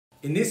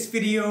In this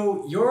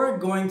video, you're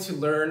going to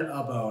learn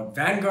about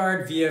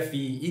Vanguard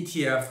VFV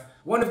ETF,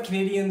 one of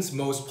Canadians'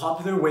 most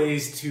popular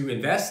ways to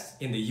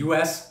invest in the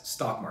US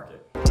stock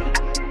market.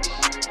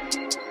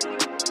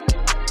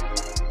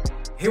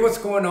 Hey, what's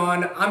going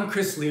on? I'm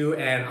Chris Liu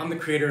and I'm the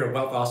creator of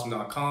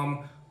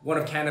wealthawesome.com, one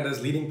of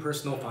Canada's leading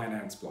personal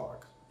finance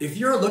blog. If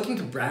you're looking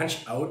to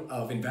branch out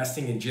of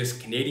investing in just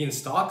Canadian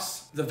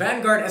stocks, the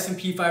Vanguard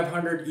S&P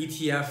 500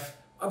 ETF,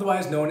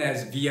 otherwise known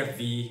as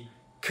VFV,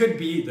 could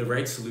be the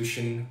right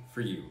solution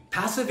for you.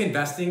 Passive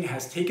investing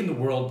has taken the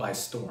world by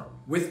storm.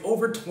 With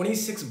over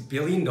 $26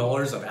 billion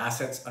of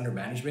assets under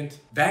management,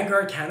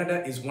 Vanguard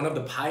Canada is one of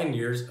the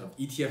pioneers of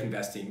ETF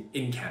investing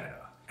in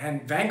Canada.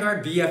 And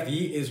Vanguard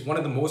VFV is one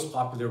of the most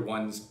popular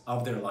ones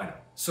of their lineup.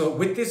 So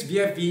with this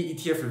VFV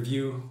ETF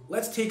review,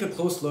 let's take a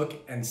close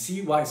look and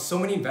see why so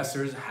many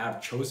investors have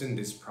chosen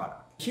this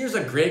product. Here's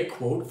a great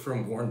quote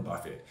from Warren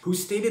Buffett, who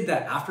stated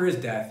that after his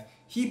death,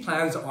 he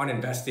plans on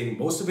investing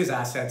most of his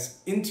assets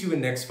into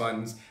index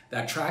funds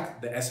that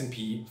track the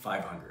S&P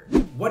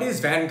 500. What is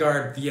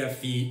Vanguard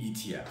VFV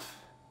ETF?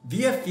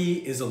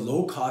 VFV is a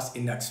low-cost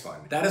index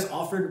fund that is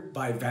offered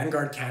by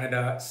Vanguard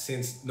Canada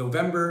since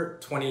November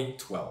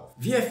 2012.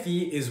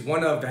 VFV is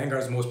one of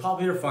Vanguard's most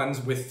popular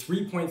funds with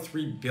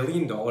 $3.3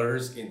 billion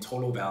in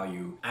total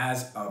value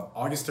as of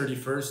August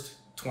 31st,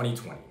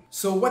 2020.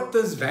 So what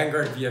does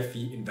Vanguard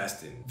VFV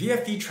invest in?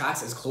 VFV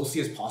tracks as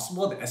closely as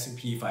possible the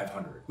S&P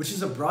 500, which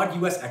is a broad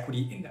US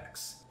equity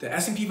index. The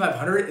S&P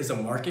 500 is a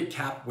market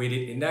cap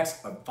weighted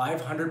index of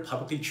 500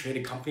 publicly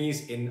traded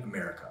companies in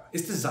America.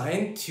 It's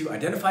designed to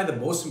identify the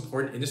most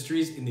important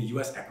industries in the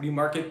US equity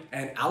market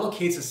and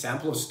allocates a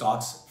sample of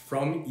stocks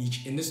from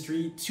each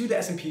industry to the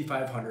S&P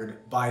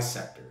 500 by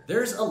sector.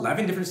 There's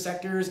 11 different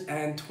sectors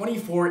and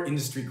 24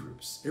 industry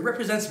groups. It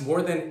represents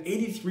more than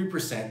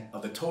 83%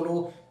 of the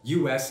total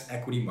US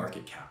equity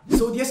market cap.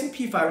 So the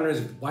S&P 500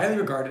 is widely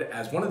regarded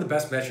as one of the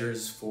best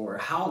measures for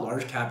how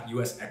large cap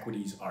US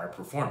equities are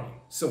performing.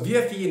 So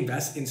VFV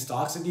invests in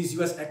stocks of these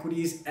US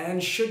equities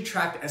and should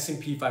track the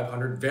S&P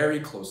 500 very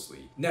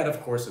closely, net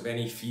of course of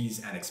any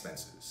fees and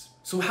expenses.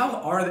 So how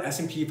are the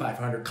S&P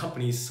 500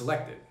 companies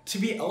selected? To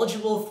be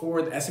eligible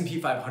for the S&P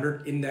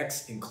 500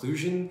 index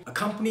inclusion, a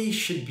company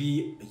should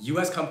be a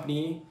US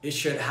company. It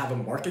should have a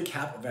market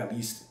cap of at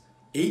least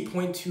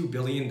 $8.2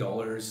 billion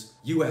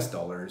US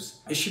dollars.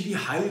 It should be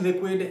highly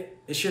liquid.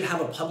 It should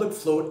have a public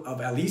float of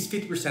at least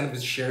 50% of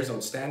its shares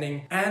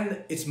outstanding,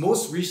 and its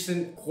most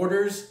recent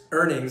quarter's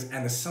earnings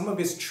and the sum of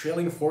its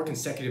trailing 4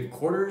 consecutive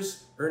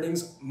quarters'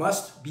 earnings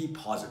must be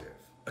positive.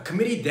 A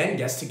committee then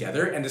gets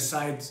together and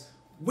decides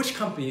which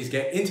companies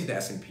get into the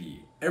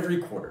S&P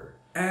every quarter.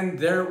 And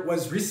there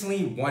was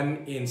recently one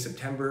in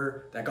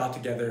September that got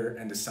together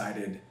and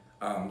decided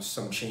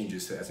some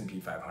changes to the S&P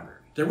 500.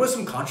 There was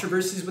some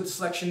controversies with the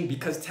selection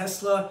because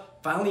Tesla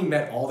finally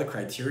met all the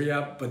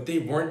criteria, but they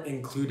weren't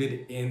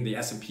included in the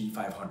S&P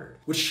 500,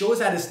 which shows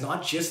that it's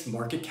not just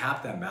market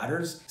cap that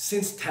matters,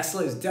 since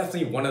Tesla is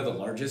definitely one of the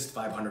largest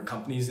 500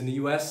 companies in the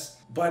US,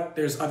 but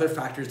there's other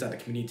factors that the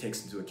committee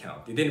takes into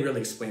account. They didn't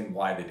really explain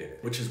why they did it,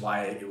 which is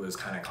why it was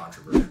kind of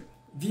controversial.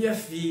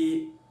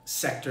 VFV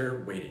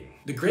sector weighting.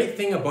 The great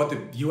thing about the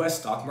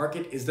US stock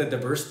market is the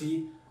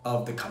diversity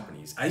of the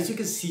companies. As you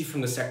can see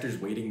from the sector's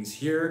weightings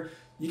here,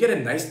 you get a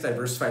nice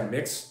diversified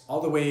mix all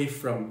the way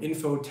from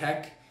info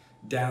tech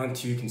down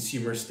to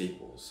consumer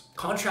staples.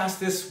 Contrast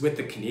this with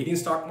the Canadian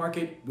stock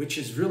market, which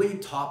is really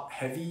top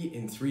heavy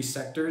in 3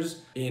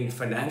 sectors: in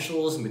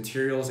financials,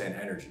 materials, and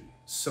energy.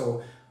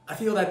 So I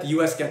feel that the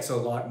US gets a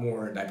lot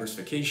more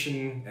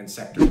diversification and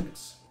sector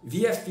mix.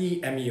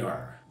 VFV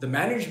MER. The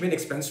management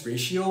expense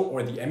ratio,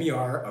 or the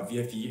MER of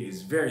VFV,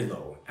 is very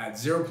low at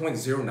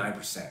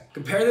 0.09%.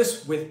 Compare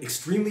this with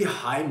extremely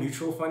high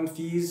mutual fund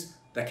fees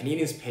that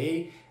Canadians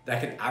pay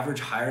that can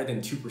average higher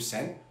than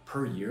 2%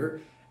 per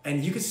year,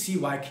 and you can see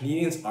why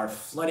Canadians are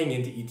flooding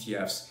into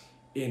ETFs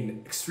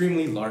in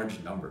extremely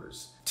large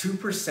numbers.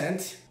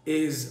 2%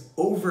 is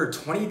over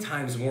 20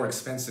 times more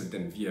expensive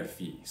than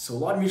VFV. So a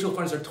lot of mutual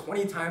funds are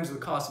 20 times the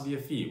cost of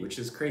VFV, which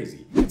is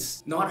crazy.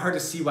 It's not hard to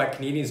see why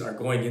Canadians are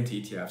going into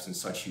ETFs in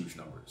such huge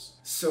numbers.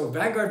 So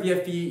Vanguard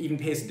VFV even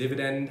pays a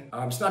dividend.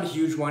 It's not a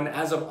huge one.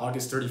 As of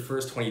August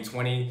 31st,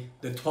 2020,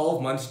 the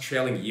 12 months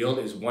trailing yield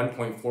is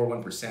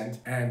 1.41%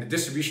 and the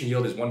distribution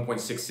yield is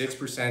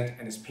 1.66%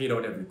 and is paid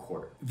out every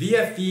quarter.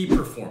 VFV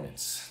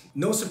performance.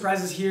 No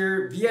surprises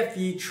here,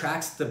 VFV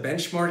tracks the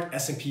benchmark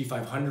S&P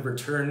 500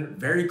 return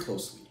very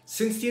closely.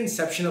 Since the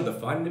inception of the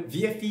fund,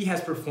 VFV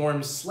has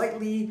performed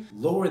slightly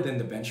lower than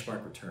the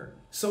benchmark return.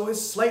 So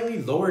it's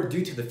slightly lower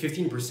due to the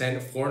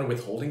 15% foreign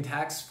withholding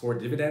tax for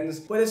dividends,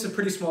 but it's a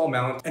pretty small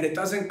amount and it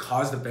doesn't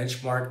cause the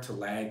benchmark to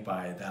lag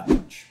by that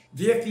much.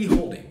 VFV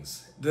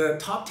holdings. The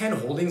top 10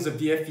 holdings of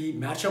VFV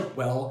match up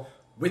well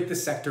with the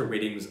sector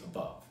ratings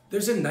above.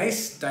 There's a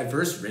nice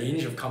diverse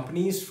range of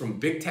companies from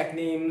big tech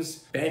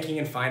names, banking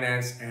and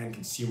finance, and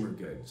consumer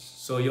goods.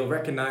 So you'll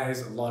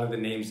recognize a lot of the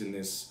names in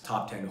this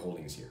top 10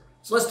 holdings here.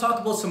 So let's talk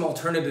about some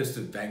alternatives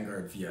to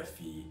Vanguard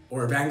VFV,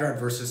 or Vanguard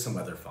versus some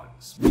other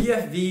funds.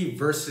 VFV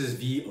versus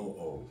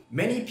VOO.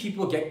 Many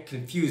people get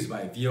confused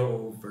by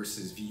VOO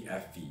versus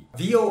VFV.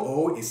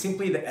 VOO is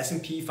simply the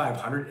S&P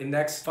 500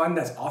 index fund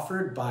that's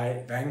offered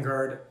by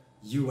Vanguard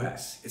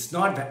US. It's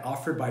not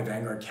offered by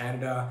Vanguard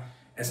Canada.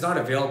 It's not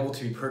available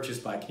to be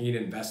purchased by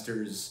Canadian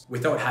investors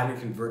without having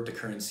to convert the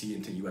currency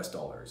into US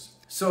dollars.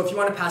 So if you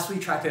want to passively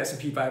track the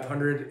S&P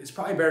 500, it's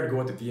probably better to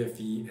go with the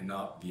VFV and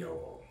not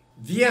VOO.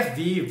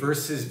 VFV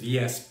versus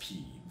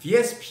VSP.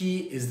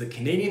 VSP is the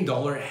Canadian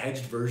dollar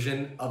hedged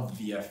version of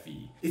the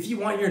VFV. If you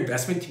want your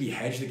investment to be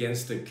hedged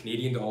against the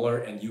Canadian dollar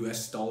and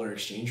US dollar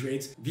exchange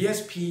rates,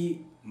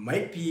 VSP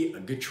might be a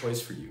good choice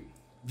for you.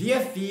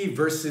 VFV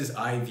versus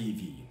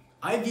IVV.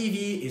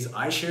 IVV is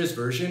iShares'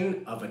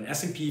 version of an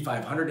S&P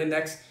 500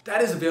 index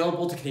that is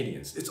available to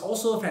Canadians. It's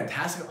also a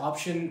fantastic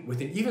option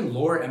with an even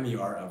lower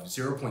MER of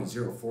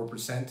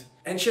 0.04%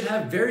 and should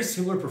have very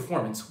similar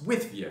performance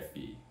with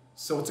VFV.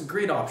 So it's a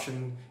great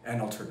option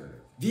and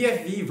alternative.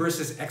 VFV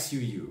versus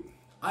XUU.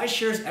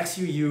 iShares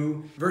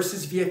XUU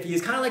versus VFV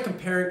is kind of like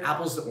comparing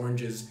apples to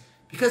oranges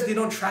because they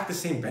don't track the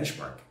same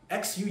benchmark.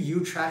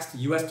 XUU tracks the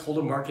US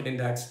Total Market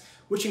Index,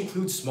 which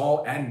includes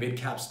small and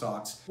mid-cap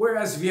stocks,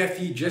 whereas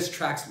VFV just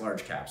tracks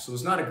large caps, so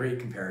it's not a great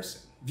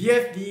comparison.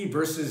 VFV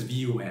versus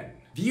VUN.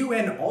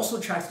 VUN also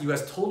tracks the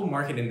US Total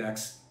Market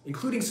Index,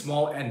 including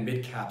small and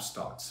mid-cap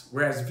stocks,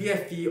 whereas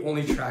VFV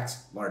only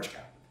tracks large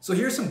cap. So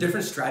here's some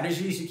different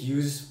strategies you can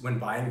use when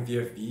buying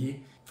VFV.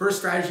 First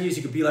strategy is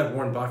you could be like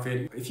Warren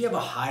Buffett. If you have a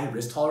high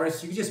risk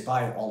tolerance, you can just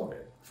buy all of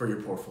it for your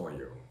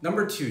portfolio.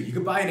 Number two, you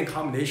could buy it in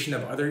combination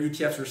of other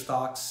ETFs or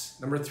stocks.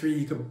 Number three,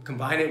 you could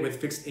combine it with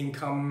fixed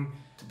income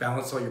to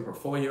balance out your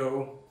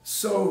portfolio.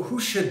 So who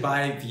should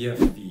buy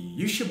VFV?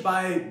 You should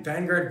buy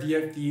Vanguard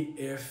VFV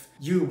if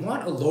you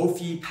want a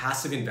low-fee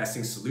passive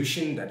investing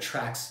solution that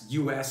tracks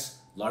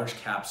US large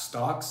cap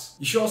stocks.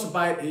 You should also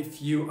buy it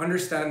if you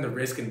understand the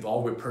risk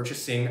involved with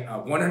purchasing a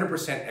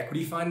 100%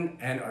 equity fund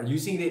and are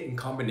using it in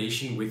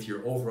combination with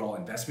your overall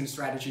investment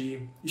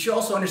strategy. You should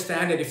also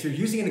understand that if you're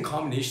using it in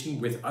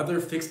combination with other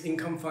fixed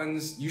income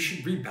funds, you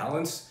should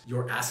rebalance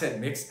your asset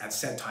mix at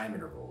set time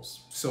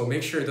intervals. So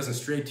make sure it doesn't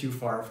stray too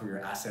far from your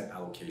asset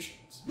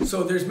allocations.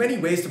 So there's many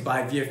ways to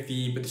buy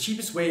VFV, but the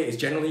cheapest way is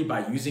generally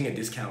by using a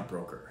discount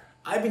broker.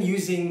 I've been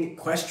using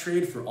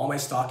Questrade for all my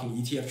stock and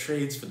ETF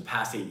trades for the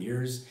past 8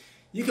 years.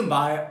 You can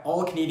buy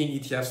all Canadian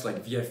ETFs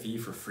like VFV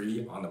for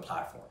free on the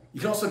platform.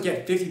 You can also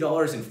get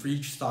 $50 in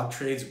free stock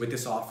trades with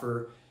this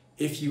offer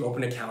if you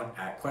open an account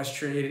at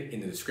Questrade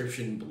in the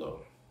description below.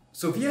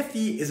 So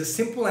VFV is a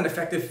simple and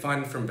effective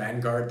fund from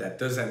Vanguard that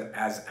does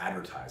as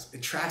advertised.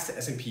 It tracks the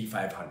S&P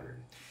 500.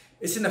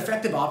 It's an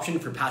effective option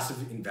for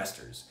passive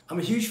investors. I'm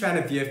a huge fan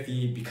of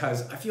VFV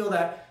because I feel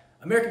that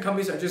American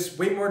companies are just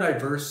way more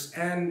diverse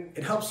and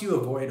it helps you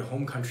avoid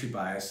home country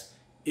bias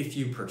if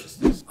you purchase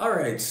this. All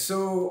right,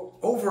 so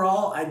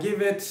overall, I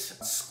give it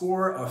a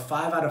score of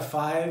 5 out of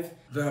 5.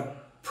 The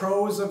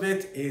pros of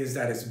it is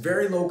that it's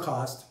very low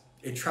cost,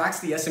 it tracks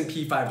the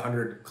S&P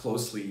 500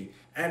 closely,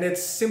 and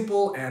it's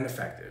simple and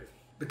effective.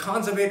 The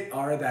cons of it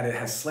are that it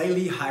has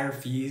slightly higher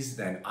fees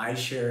than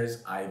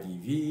iShares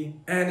IVV,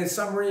 and in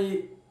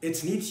summary,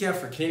 it's an ETF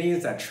for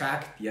Canadians that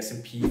track the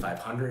S&P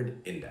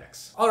 500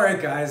 index. All right,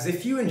 guys,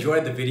 if you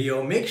enjoyed the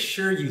video, make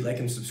sure you like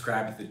and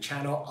subscribe to the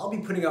channel. I'll be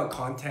putting out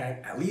content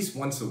at least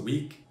once a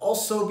week.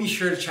 Also, be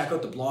sure to check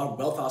out the blog,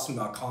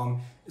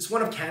 wealthawesome.com. It's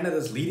one of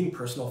Canada's leading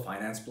personal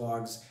finance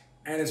blogs,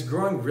 and it's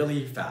growing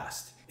really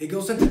fast. It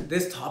goes into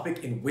this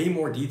topic in way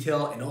more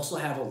detail and also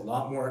have a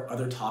lot more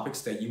other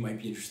topics that you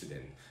might be interested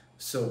in.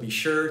 So be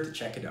sure to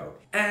check it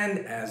out. And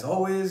as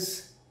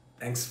always,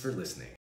 thanks for listening.